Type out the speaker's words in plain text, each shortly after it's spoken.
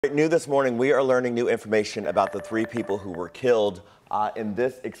New this morning, we are learning new information about the 3 people who were killed in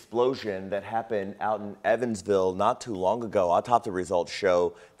this explosion that happened out in Evansville not too long ago. Autopsy results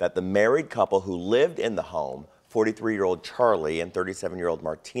show that the married couple who lived in the home, 43-year-old Charlie and 37-year-old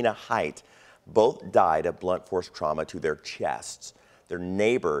Martina Height, both died of blunt force trauma to their chests. Their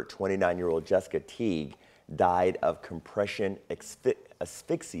neighbor, 29-year-old Jessica Teague, died of compression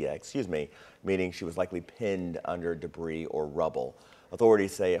asphyxia, meaning she was likely pinned under debris or rubble.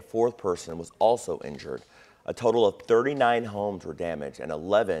 Authorities say a 4th person was also injured. A total of 39 homes were damaged and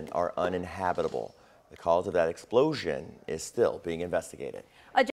 11 are uninhabitable. The cause of that explosion is still being investigated.